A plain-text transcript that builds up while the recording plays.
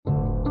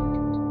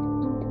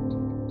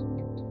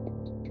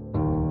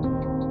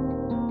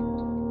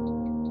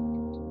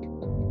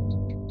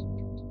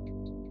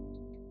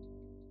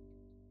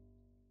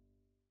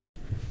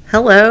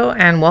Hello,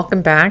 and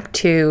welcome back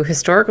to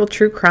Historical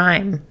True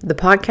Crime, the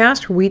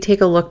podcast where we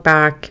take a look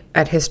back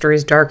at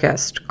history's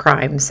darkest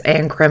crimes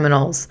and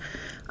criminals.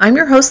 I'm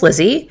your host,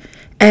 Lizzie,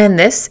 and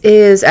this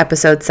is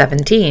episode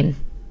 17.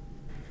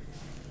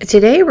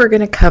 Today, we're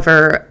going to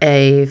cover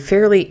a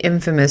fairly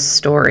infamous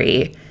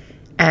story,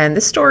 and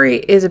this story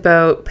is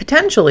about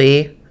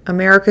potentially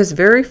America's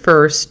very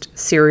first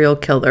serial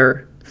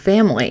killer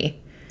family.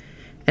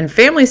 And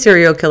family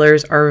serial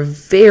killers are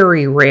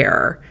very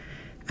rare.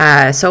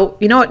 So,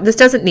 you know what? This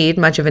doesn't need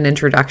much of an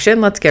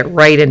introduction. Let's get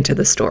right into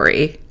the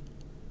story.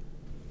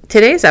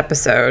 Today's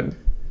episode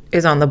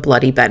is on the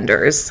Bloody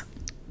Benders.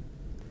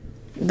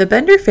 The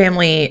Bender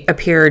family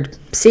appeared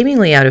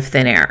seemingly out of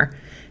thin air.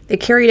 They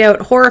carried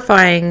out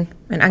horrifying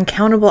and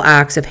uncountable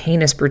acts of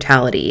heinous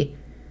brutality,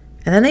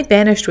 and then they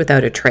vanished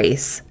without a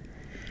trace.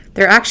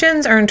 Their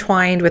actions are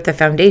entwined with the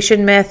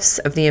foundation myths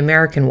of the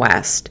American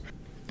West,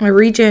 a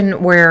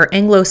region where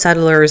Anglo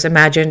settlers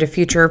imagined a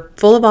future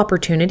full of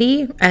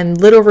opportunity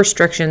and little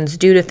restrictions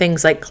due to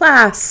things like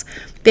class,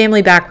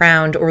 family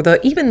background, or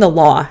even the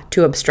law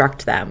to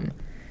obstruct them.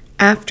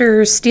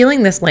 After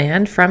stealing this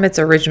land from its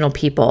original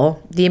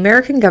people, the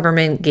American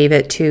government gave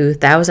it to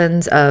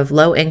thousands of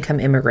low-income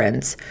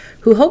immigrants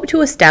who hoped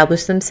to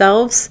establish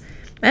themselves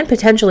and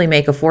potentially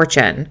make a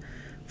fortune.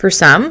 For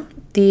some,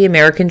 the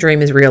American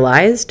dream is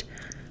realized,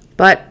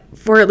 but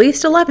for at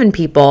least 11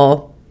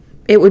 people,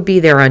 it would be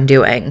their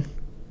undoing.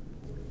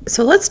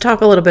 So let's talk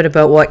a little bit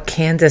about what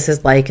Kansas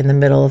is like in the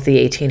middle of the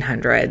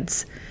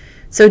 1800s.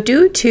 So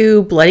due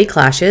to bloody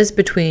clashes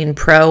between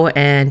pro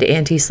and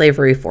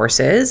anti-slavery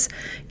forces,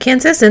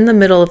 Kansas in the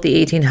middle of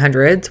the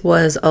 1800s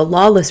was a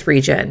lawless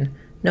region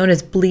known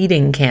as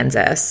Bleeding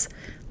Kansas.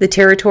 The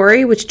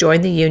territory, which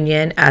joined the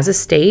Union as a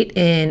state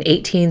in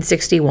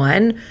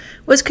 1861,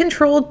 was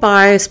controlled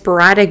by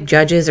sporadic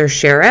judges or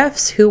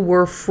sheriffs who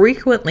were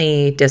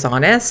frequently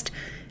dishonest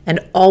and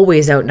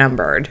always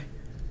outnumbered.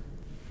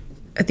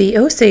 The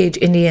Osage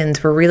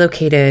Indians were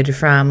relocated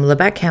from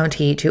Lebec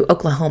County to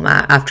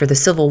Oklahoma after the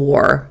Civil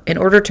War in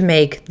order to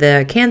make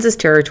the Kansas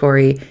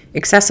territory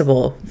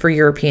accessible for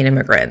European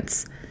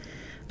immigrants.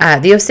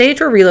 The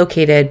Osage were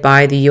relocated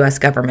by the U.S.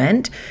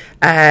 government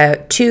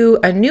to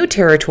a new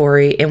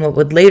territory in what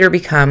would later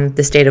become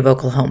the state of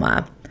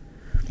Oklahoma.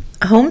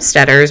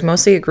 Homesteaders,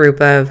 mostly a group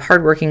of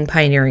hardworking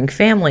pioneering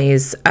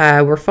families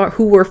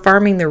who were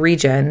farming the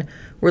region,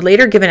 were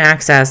later given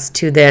access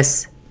to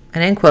this,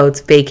 and in quotes,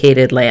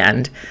 vacated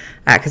land,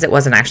 because it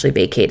wasn't actually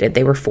vacated.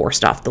 They were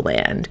forced off the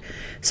land.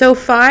 So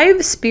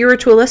 5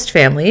 spiritualist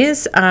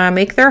families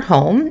make their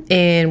home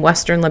in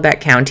western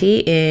Lebec County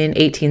in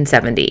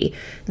 1870.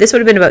 This would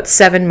have been about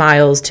 7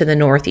 miles to the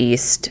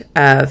northeast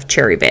of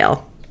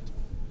Cherryvale.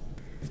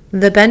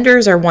 The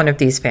Benders are one of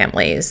these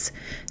families.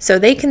 So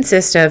they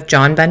consist of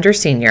John Bender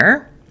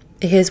Sr.,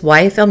 his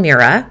wife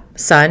Elmira,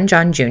 son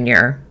John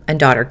Jr., and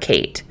daughter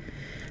Kate.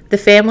 The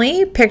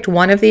family picked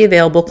one of the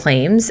available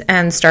claims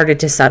and started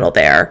to settle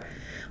there.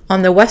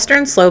 On the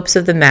western slopes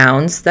of the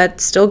mounds that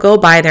still go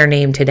by their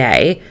name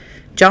today,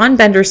 John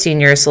Bender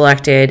Sr.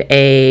 selected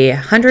a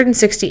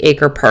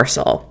 160-acre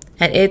parcel,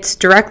 and it's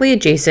directly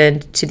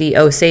adjacent to the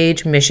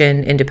Osage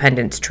Mission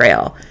Independence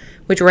Trail,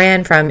 which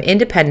ran from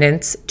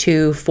Independence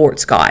to Fort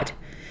Scott.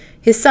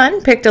 His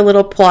son picked a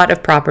little plot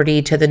of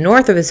property to the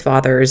north of his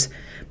father's,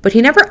 but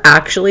he never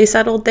actually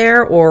settled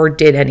there or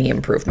did any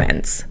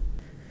improvements.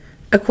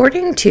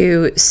 According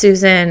to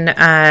Susan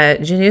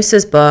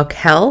Janusa's book,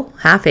 Hell,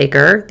 Half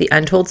Acre, The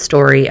Untold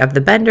Story of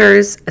the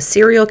Benders, a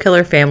Serial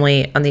Killer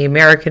Family on the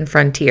American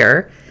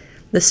Frontier,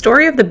 the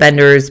story of the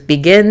Benders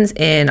begins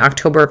in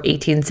October of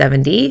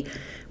 1870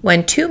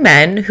 when 2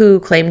 men who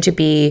claim to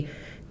be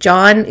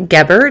John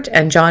Gebert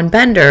and John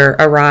Bender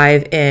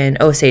arrive in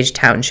Osage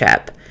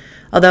Township.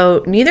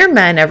 Although neither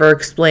man ever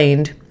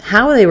explained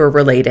how they were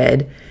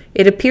related,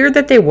 it appeared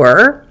that they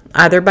were,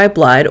 either by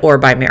blood or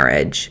by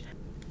marriage.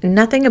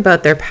 Nothing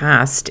about their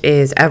past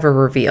is ever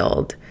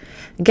revealed.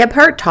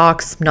 Gebhardt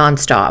talks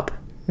nonstop,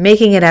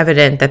 making it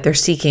evident that they're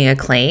seeking a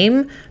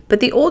claim, but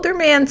the older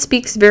man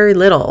speaks very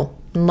little,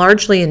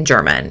 largely in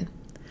German.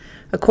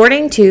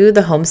 According to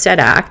the Homestead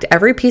Act,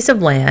 every piece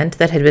of land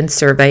that had been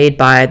surveyed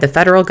by the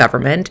federal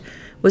government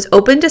was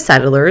open to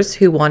settlers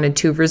who wanted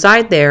to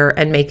reside there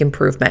and make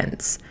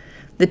improvements.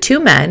 The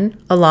 2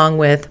 men, along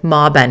with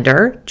Ma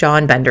Bender,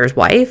 John Bender's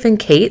wife, and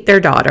Kate,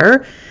 their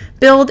daughter,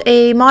 build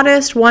a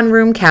modest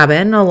 1-room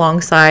cabin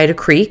alongside a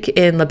creek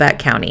in Lebec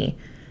County.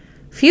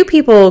 Few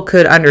people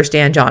could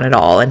understand John at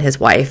all and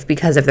his wife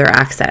because of their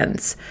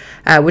accents,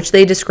 which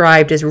they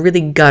described as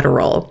really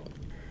guttural.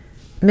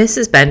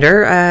 Mrs.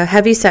 Bender, a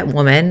heavy-set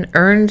woman,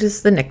 earned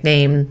the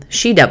nickname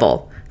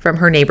She-Devil from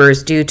her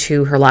neighbors due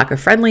to her lack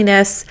of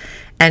friendliness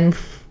and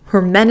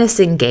her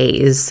menacing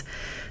gaze.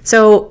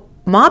 So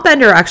Ma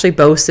Bender actually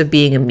boasts of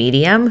being a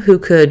medium who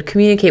could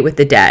communicate with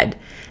the dead,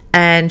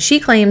 and she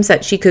claims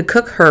that she could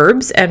cook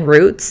herbs and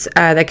roots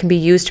that can be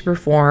used to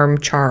perform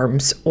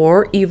charms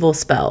or evil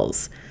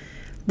spells.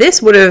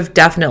 This would have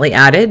definitely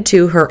added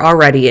to her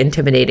already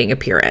intimidating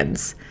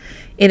appearance.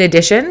 In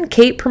addition,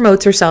 Kate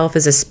promotes herself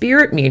as a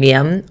spirit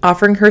medium,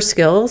 offering her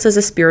skills as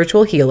a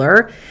spiritual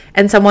healer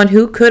and someone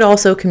who could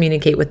also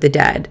communicate with the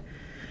dead.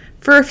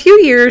 For a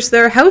few years,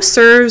 their house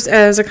serves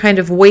as a kind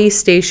of way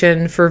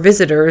station for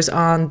visitors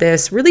on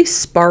this really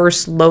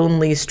sparse,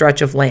 lonely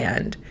stretch of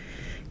land.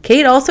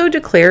 Kate also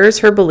declares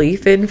her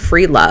belief in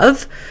free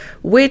love,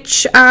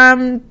 which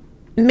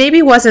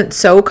maybe wasn't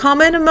so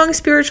common among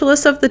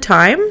spiritualists of the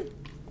time.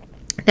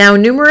 Now,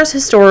 numerous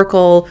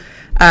historical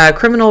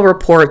criminal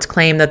reports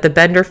claim that the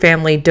Bender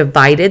family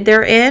divided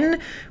their inn,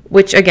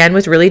 which again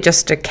was really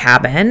just a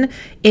cabin,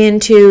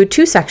 into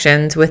two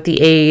sections with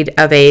the aid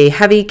of a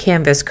heavy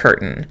canvas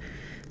curtain.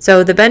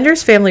 So the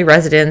Bender's family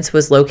residence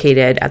was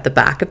located at the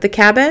back of the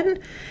cabin,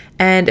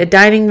 and a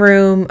dining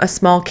room, a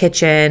small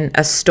kitchen,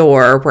 a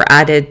store were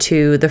added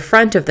to the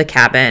front of the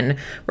cabin,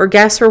 where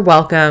guests were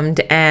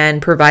welcomed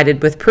and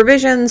provided with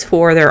provisions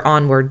for their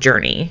onward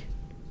journey.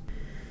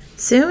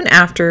 Soon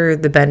after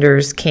the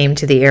Benders came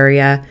to the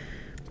area,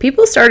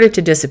 people started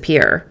to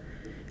disappear.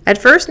 At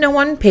first, no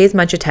one pays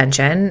much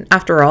attention.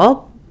 After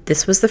all,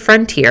 this was the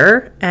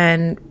frontier,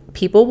 and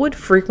people would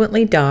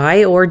frequently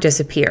die or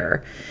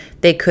disappear.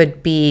 They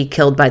could be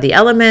killed by the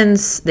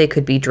elements, they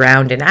could be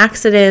drowned in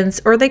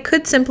accidents, or they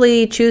could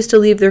simply choose to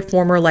leave their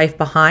former life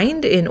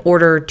behind in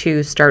order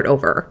to start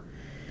over.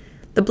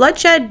 The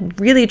bloodshed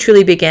really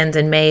truly begins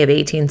in May of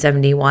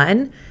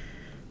 1871,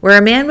 where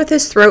a man with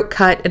his throat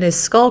cut and his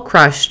skull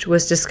crushed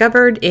was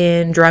discovered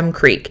in Drum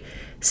Creek,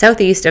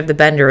 southeast of the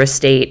Bender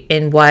estate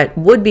in what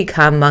would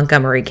become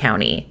Montgomery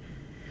County.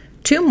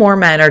 Two more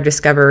men are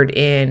discovered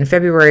in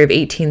February of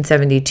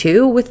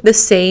 1872 with the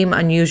same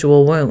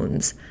unusual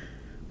wounds.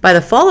 By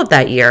the fall of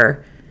that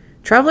year,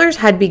 travelers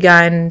had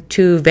begun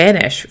to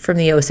vanish from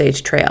the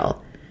Osage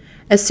Trail.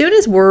 As soon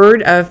as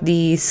word of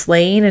the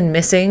slain and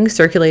missing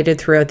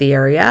circulated throughout the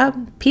area,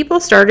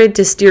 people started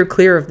to steer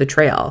clear of the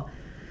trail.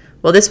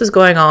 While this was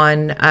going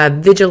on,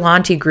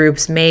 vigilante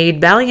groups made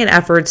valiant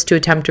efforts to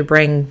attempt to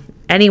bring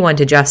anyone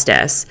to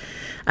justice.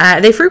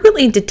 They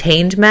frequently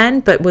detained men,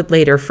 but would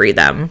later free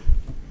them.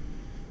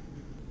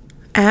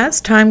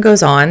 As time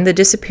goes on, the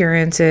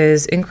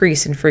disappearances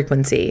increase in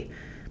frequency.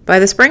 By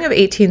the spring of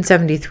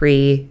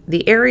 1873,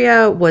 the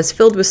area was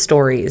filled with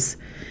stories,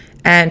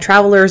 and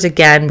travelers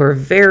again were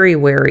very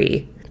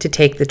wary to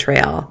take the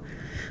trail.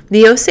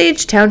 The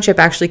Osage Township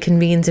actually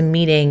convenes a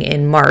meeting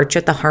in March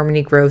at the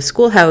Harmony Grove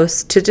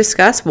Schoolhouse to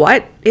discuss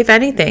what, if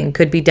anything,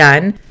 could be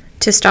done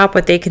to stop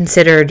what they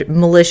considered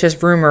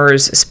malicious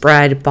rumors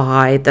spread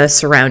by the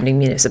surrounding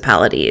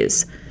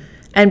municipalities.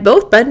 And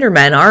both Bender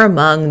men are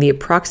among the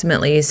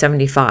approximately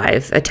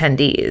 75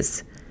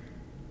 attendees.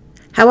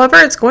 However,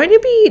 it's going to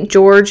be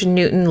George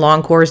Newton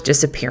Longcore's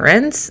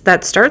disappearance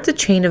that starts a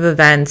chain of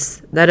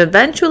events that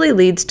eventually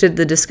leads to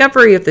the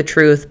discovery of the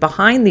truth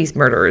behind these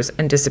murders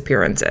and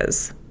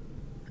disappearances.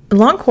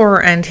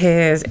 Longcore and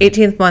his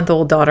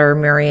 18-month-old daughter,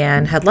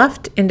 Marianne, had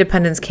left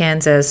Independence,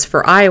 Kansas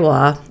for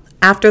Iowa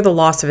after the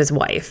loss of his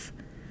wife,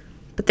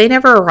 but they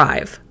never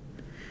arrive.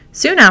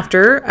 Soon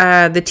after,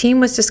 the team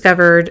was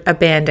discovered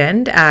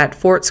abandoned at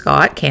Fort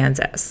Scott,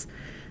 Kansas.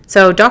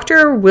 So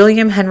Dr.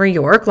 William Henry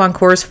York,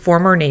 Longcore's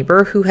former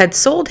neighbor who had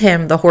sold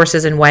him the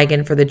horses and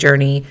wagon for the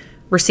journey,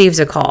 receives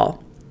a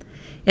call.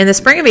 In the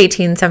spring of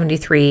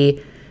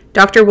 1873,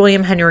 Dr.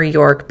 William Henry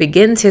York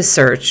begins his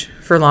search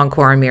for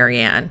Longcore and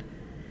Marianne.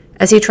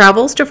 As he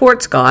travels to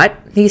Fort Scott,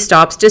 he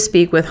stops to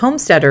speak with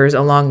homesteaders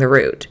along the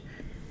route.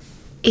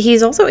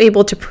 He's also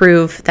able to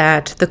prove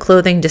that the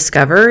clothing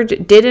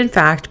discovered did in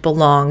fact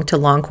belong to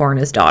Longcore and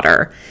his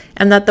daughter,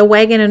 and that the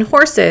wagon and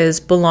horses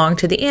belonged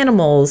to the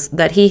animals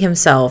that he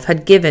himself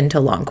had given to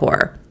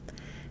Longcore.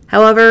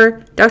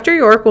 However, Dr.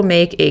 York will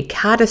make a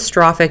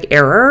catastrophic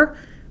error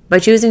by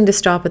choosing to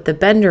stop at the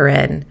Bender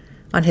Inn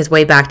on his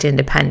way back to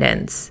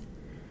Independence.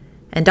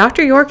 And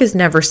Dr. York is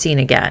never seen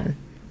again.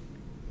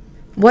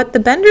 What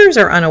the Benders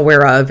are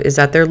unaware of is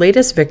that their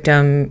latest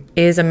victim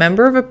is a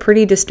member of a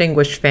pretty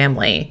distinguished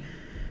family.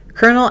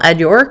 Colonel Ed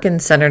York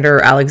and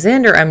Senator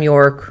Alexander M.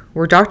 York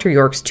were Dr.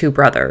 York's two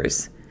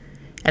brothers.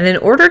 And in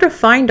order to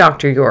find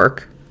Dr.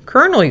 York,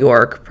 Colonel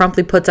York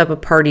promptly puts up a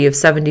party of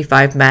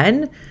 75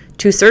 men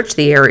to search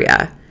the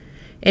area.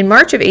 In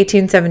March of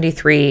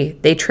 1873,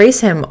 they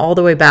trace him all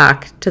the way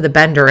back to the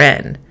Bender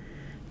Inn.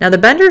 Now, the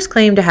Benders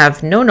claim to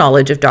have no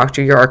knowledge of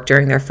Dr. York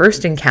during their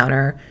first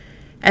encounter,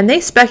 and they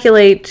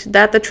speculate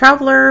that the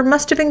traveler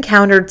must have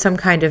encountered some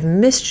kind of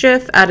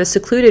mischief at a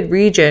secluded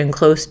region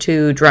close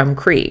to Drum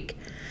Creek.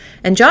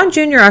 And John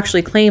Jr.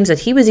 actually claims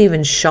that he was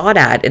even shot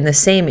at in the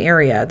same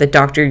area that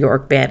Dr.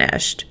 York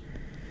vanished.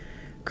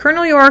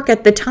 Colonel York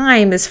at the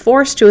time is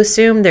forced to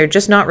assume they're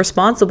just not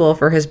responsible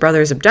for his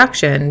brother's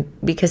abduction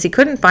because he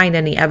couldn't find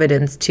any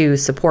evidence to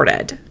support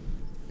it.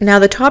 Now,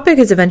 the topic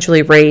is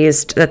eventually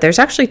raised that there's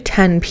actually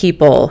 10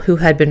 people who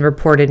had been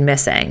reported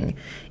missing,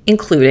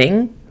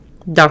 including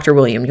Dr.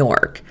 William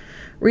York.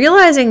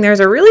 Realizing there's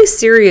a really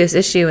serious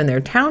issue in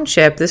their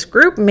township, this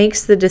group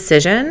makes the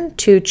decision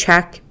to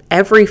check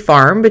every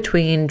farm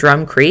between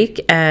Drum Creek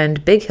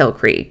and Big Hill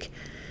Creek.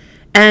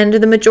 and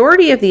the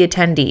majority of the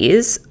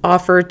attendees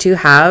offered to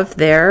have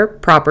their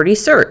property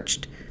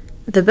searched.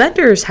 The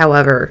Benders,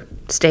 however,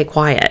 stay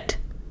quiet.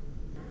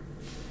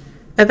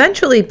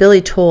 Eventually,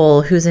 Billy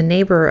Toll, who's a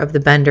neighbor of the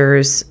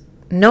Benders,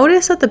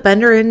 notice that the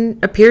Bender Inn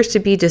appears to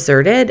be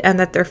deserted and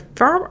that their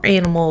farm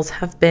animals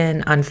have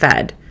been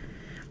unfed.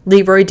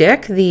 Leroy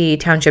Dick, the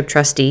township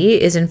trustee,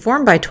 is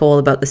informed by Toll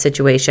about the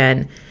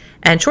situation,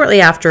 and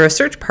shortly after, a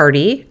search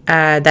party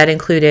that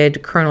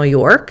included Colonel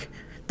York,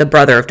 the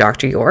brother of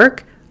Dr.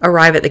 York,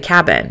 arrive at the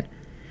cabin.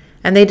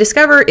 And they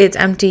discover it's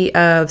empty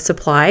of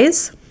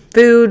supplies,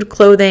 food,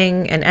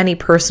 clothing, and any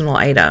personal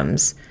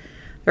items.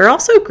 They're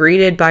also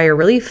greeted by a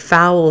really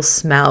foul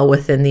smell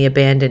within the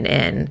abandoned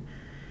inn.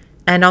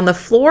 And on the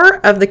floor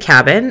of the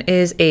cabin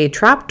is a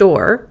trap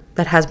door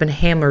that has been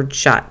hammered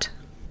shut.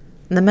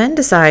 The men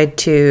decide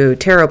to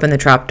tear open the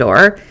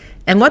trapdoor,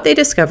 and what they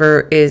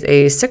discover is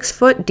a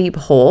 6-foot deep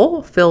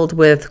hole filled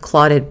with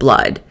clotted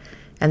blood,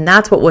 and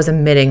that's what was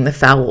emitting the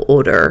foul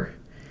odor.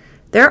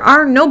 There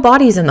are no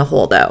bodies in the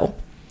hole, though,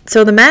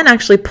 so the men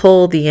actually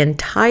pull the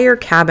entire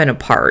cabin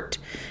apart,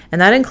 and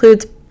that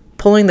includes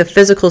pulling the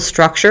physical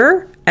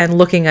structure and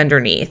looking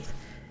underneath.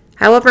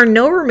 However,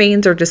 no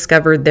remains are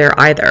discovered there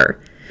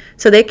either,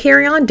 so they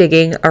carry on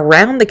digging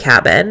around the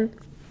cabin,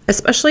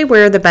 especially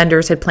where the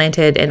Benders had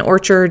planted an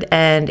orchard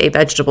and a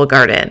vegetable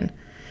garden.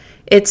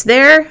 It's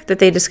there that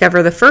they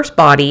discover the first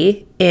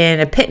body in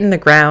a pit in the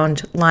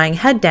ground, lying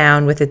head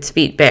down with its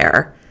feet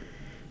bare.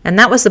 And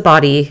that was the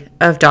body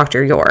of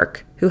Dr.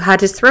 York, who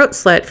had his throat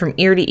slit from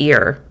ear to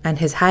ear, and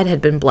his head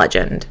had been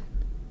bludgeoned.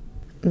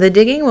 The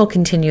digging will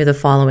continue the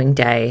following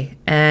day,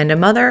 and a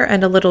mother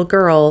and a little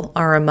girl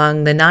are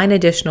among the 9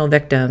 additional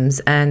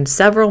victims and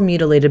several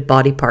mutilated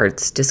body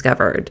parts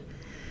discovered.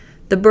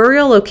 The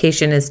burial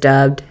location is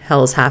dubbed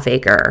Hell's Half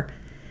Acre,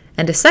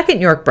 and a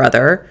second York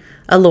brother,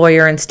 a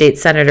lawyer and state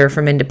senator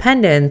from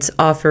Independence,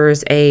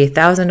 offers a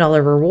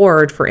 $1,000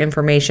 reward for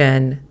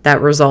information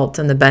that results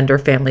in the Bender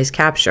family's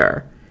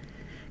capture.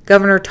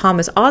 Governor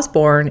Thomas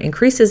Osborne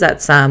increases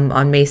that sum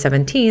on May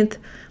 17th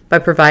by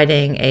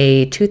providing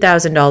a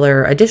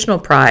 $2,000 additional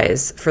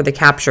prize for the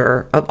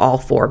capture of all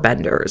 4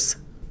 Benders.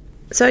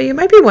 So you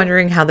might be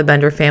wondering how the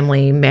Bender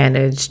family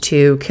managed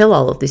to kill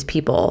all of these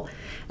people.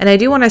 And I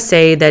do want to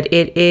say that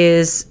it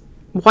is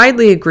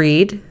widely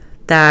agreed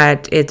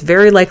that it's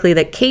very likely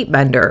that Kate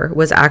Bender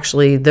was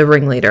actually the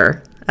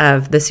ringleader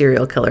of the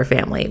serial killer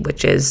family,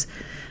 which is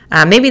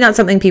maybe not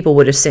something people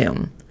would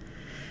assume.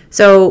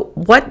 So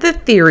what the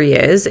theory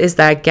is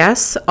that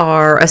guests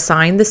are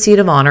assigned the seat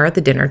of honor at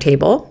the dinner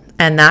table,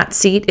 and that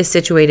seat is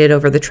situated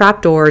over the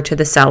trapdoor to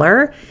the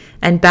cellar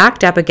and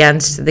backed up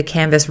against the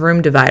canvas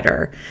room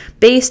divider,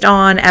 based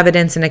on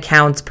evidence and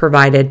accounts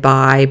provided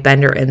by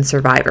Bender Inn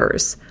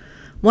survivors.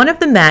 One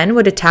of the men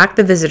would attack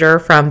the visitor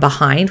from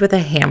behind with a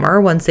hammer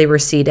once they were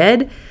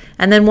seated,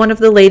 and then one of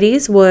the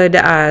ladies would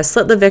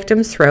slit the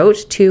victim's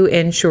throat to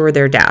ensure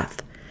their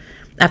death.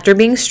 After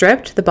being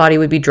stripped, the body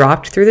would be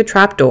dropped through the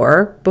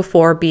trapdoor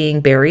before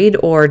being buried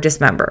or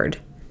dismembered.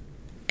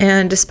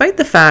 And despite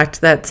the fact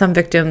that some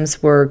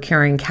victims were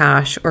carrying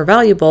cash or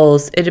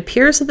valuables, it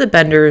appears that the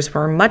Benders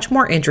were much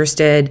more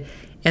interested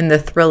in the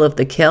thrill of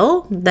the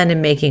kill than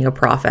in making a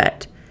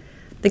profit.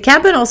 The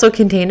cabin also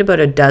contained about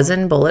a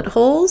dozen bullet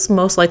holes,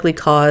 most likely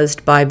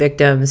caused by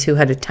victims who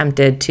had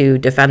attempted to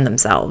defend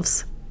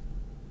themselves.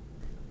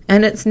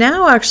 And it's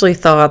now actually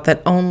thought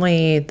that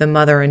only the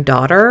mother and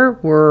daughter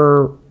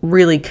were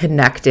really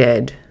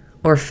connected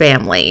or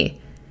family,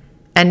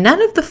 and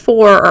none of the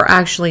 4 are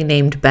actually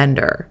named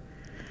Bender.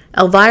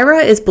 Elvira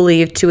is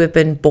believed to have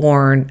been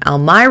born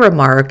Elmira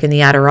Mark in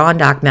the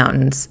Adirondack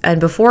Mountains,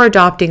 and before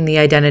adopting the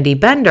identity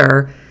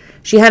Bender,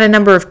 she had a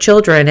number of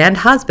children and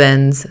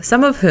husbands,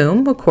 some of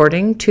whom,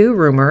 according to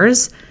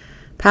rumors,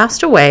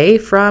 passed away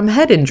from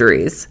head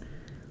injuries.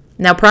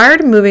 Now, prior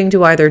to moving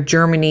to either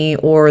Germany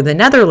or the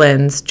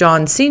Netherlands,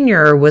 John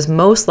Sr. was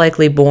most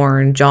likely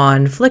born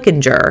John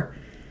Flickinger.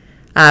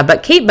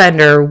 But Kate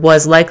Bender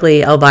was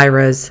likely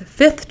Elvira's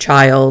 5th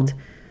child,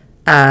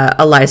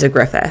 Eliza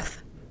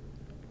Griffith.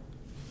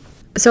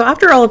 So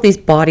after all of these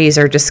bodies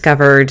are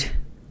discovered,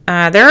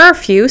 there are a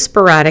few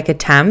sporadic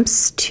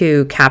attempts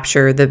to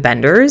capture the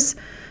Benders,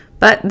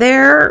 but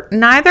they're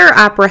neither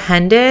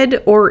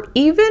apprehended or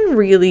even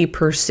really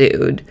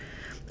pursued.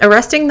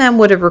 Arresting them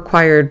would have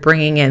required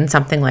bringing in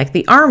something like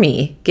the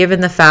army, given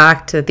the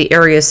fact that the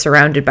area is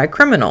surrounded by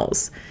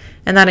criminals,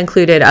 and that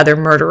included other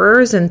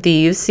murderers and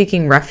thieves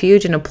seeking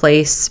refuge in a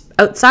place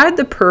outside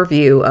the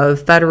purview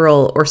of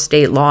federal or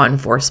state law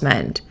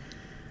enforcement.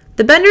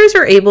 The Benders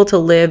are able to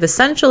live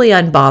essentially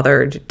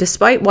unbothered,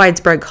 despite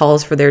widespread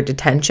calls for their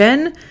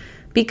detention,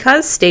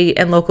 because state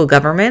and local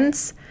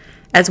governments,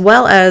 as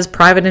well as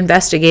private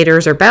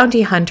investigators or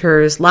bounty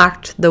hunters,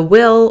 lacked the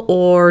will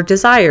or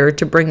desire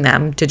to bring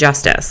them to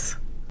justice.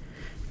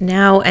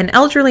 Now, an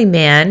elderly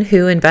man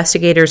who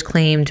investigators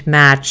claimed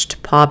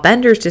matched Pa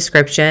Bender's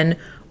description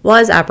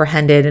was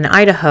apprehended in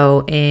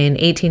Idaho in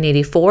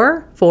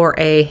 1884 for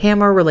a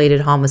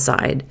hammer-related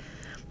homicide.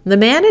 The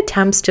man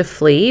attempts to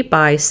flee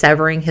by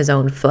severing his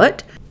own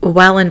foot,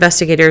 while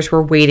investigators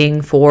were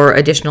waiting for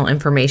additional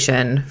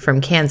information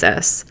from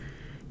Kansas.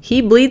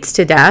 He bleeds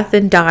to death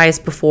and dies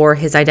before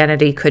his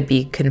identity could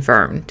be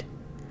confirmed.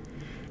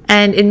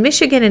 And in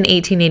Michigan in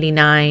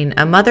 1889,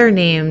 a mother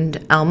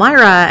named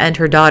Elmira and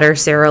her daughter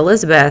Sarah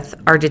Elizabeth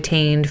are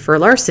detained for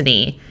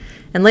larceny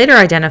and later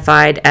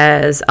identified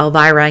as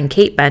Elvira and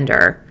Kate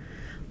Bender.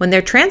 When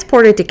they're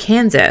transported to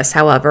Kansas,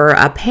 however,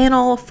 a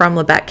panel from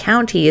Labette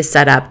County is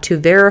set up to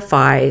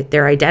verify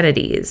their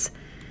identities.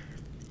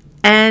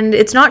 And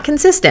it's not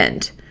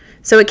consistent,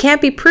 so it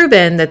can't be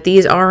proven that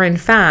these are in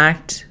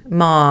fact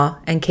Ma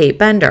and Kate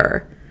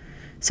Bender.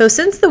 So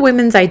since the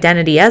women's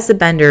identity as the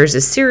Benders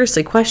is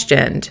seriously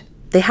questioned,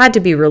 they had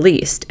to be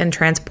released and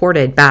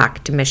transported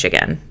back to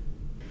Michigan.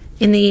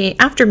 In the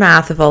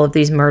aftermath of all of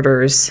these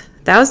murders,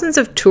 thousands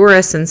of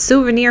tourists and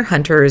souvenir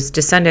hunters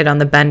descended on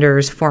the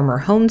Benders' former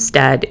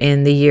homestead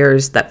in the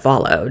years that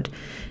followed,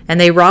 and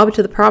they robbed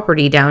the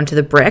property down to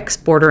the bricks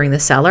bordering the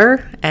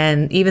cellar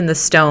and even the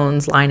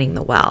stones lining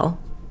the well.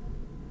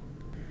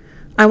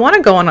 I want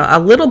to go on a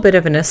little bit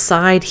of an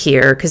aside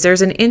here because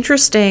there's an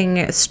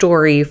interesting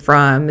story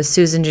from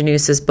Susan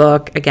Janusa's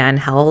book, again,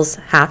 Hell's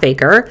Half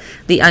Acre,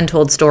 The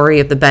Untold Story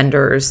of the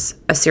Benders,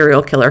 a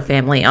Serial Killer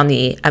Family on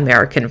the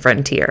American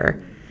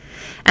Frontier.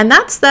 And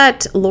that's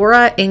that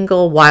Laura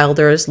Ingalls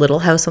Wilder's Little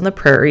House on the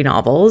Prairie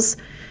novels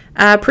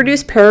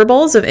produced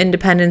parables of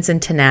independence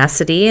and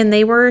tenacity, and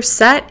they were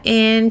set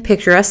in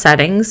picturesque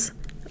settings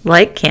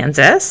like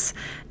Kansas.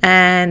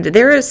 And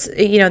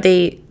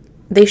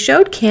they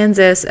showed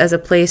Kansas as a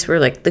place where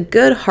like the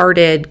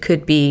good-hearted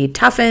could be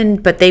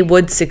toughened, but they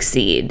would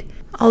succeed.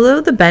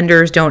 Although the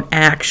Benders don't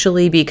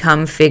actually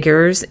become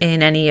figures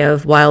in any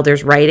of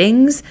Wilder's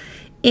writings,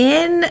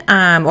 in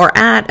or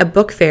at a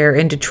book fair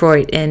in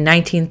Detroit in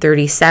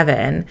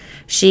 1937,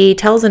 she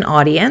tells an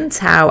audience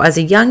how, as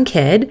a young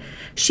kid,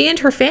 she and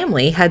her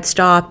family had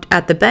stopped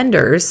at the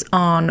Benders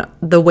on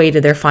the way to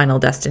their final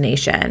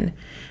destination.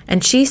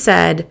 And she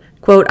said,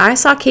 quote, "I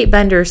saw Kate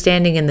Bender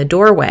standing in the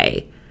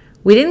doorway.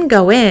 We didn't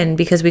go in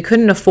because we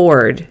couldn't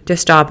afford to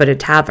stop at a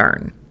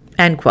tavern,"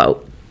 end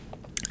quote.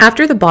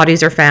 After the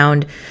bodies are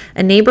found,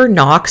 a neighbor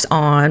knocks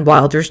on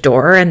Wilder's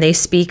door and they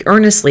speak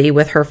earnestly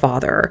with her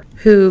father,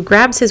 who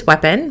grabs his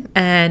weapon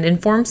and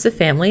informs the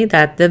family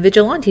that the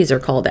vigilantes are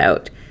called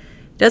out.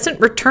 He doesn't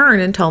return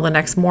until the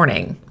next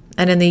morning.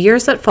 And in the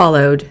years that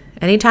followed,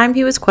 anytime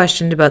he was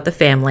questioned about the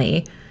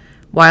family,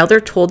 Wilder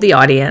told the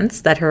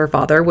audience that her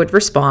father would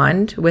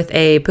respond with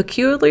a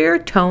peculiar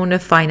tone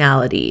of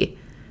finality.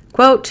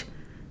 Quote,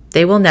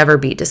 "They will never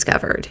be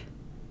discovered."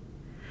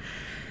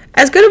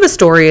 As good of a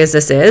story as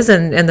this is,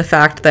 and the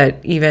fact that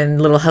even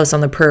Little House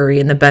on the Prairie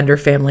and the Bender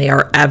family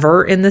are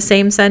ever in the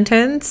same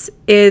sentence,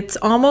 it's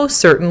almost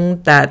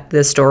certain that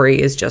this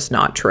story is just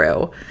not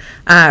true.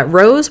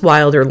 Rose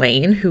Wilder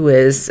Lane, who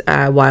is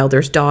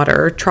Wilder's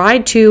daughter,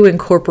 tried to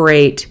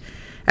incorporate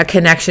a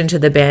connection to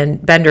the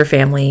Bender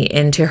family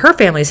into her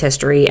family's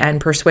history and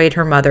persuade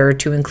her mother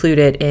to include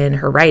it in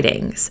her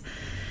writings.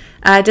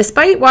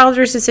 Despite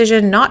Wilder's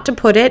decision not to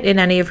put it in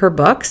any of her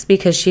books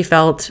because she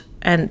felt,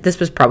 and this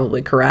was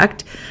probably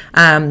correct,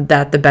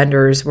 that the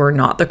Benders were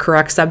not the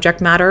correct subject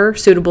matter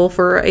suitable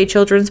for a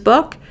children's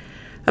book,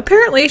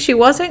 apparently she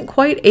wasn't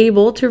quite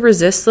able to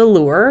resist the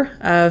lure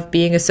of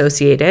being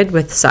associated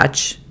with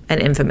such an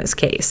infamous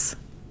case.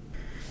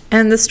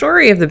 And the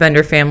story of the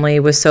Bender family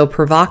was so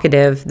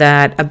provocative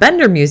that a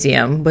Bender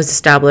Museum was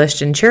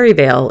established in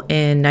Cherryvale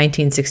in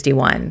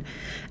 1961.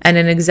 And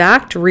an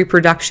exact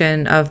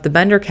reproduction of the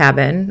Bender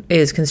cabin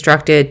is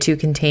constructed to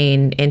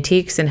contain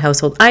antiques and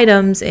household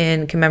items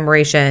in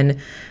commemoration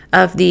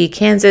of the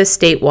Kansas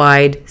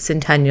statewide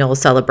centennial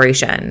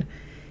celebration.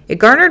 It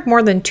garnered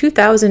more than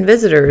 2,000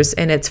 visitors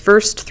in its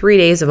first 3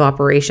 days of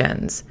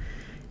operations.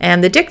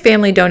 And the Dick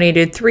family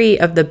donated 3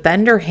 of the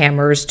Bender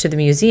hammers to the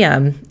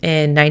museum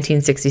in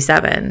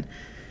 1967.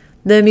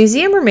 The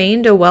museum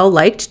remained a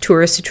well-liked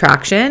tourist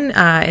attraction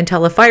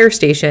until a fire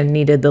station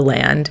needed the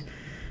land,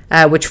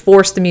 which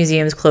forced the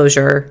museum's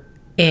closure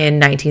in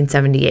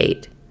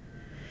 1978.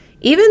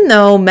 Even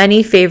though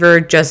many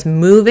favored just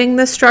moving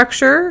the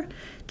structure,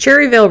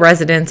 Cherryvale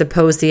residents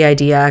opposed the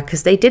idea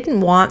because they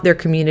didn't want their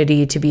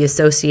community to be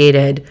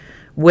associated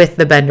with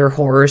the Bender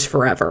horrors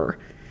forever.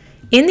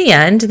 In the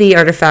end, the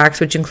artifacts,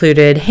 which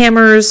included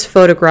hammers,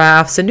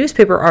 photographs, and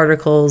newspaper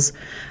articles,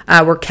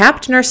 were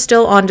kept and are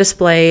still on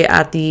display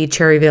at the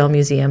Cherryvale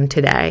Museum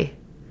today.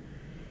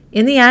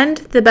 In the end,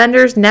 the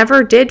Benders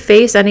never did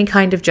face any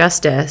kind of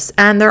justice,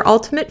 and their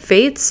ultimate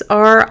fates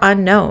are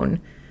unknown.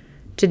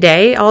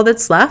 Today, all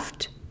that's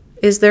left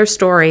is their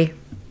story.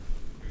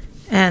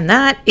 And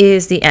that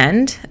is the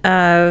end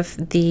of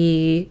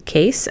the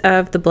case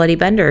of the Bloody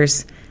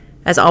Benders.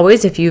 As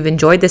always, if you've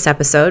enjoyed this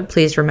episode,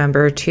 please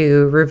remember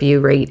to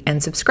review, rate,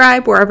 and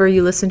subscribe wherever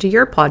you listen to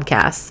your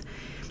podcasts.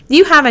 If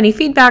you have any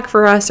feedback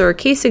for us or a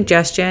case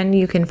suggestion,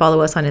 you can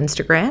follow us on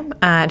Instagram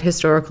at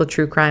Historical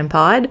True Crime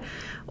Pod,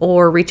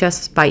 or reach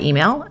us by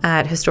email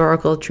at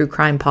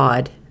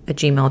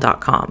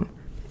historicaltruecrimepod@gmail.com.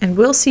 And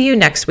we'll see you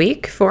next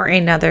week for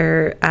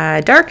another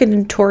dark and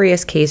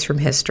notorious case from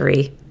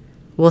history.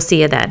 We'll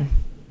see you then.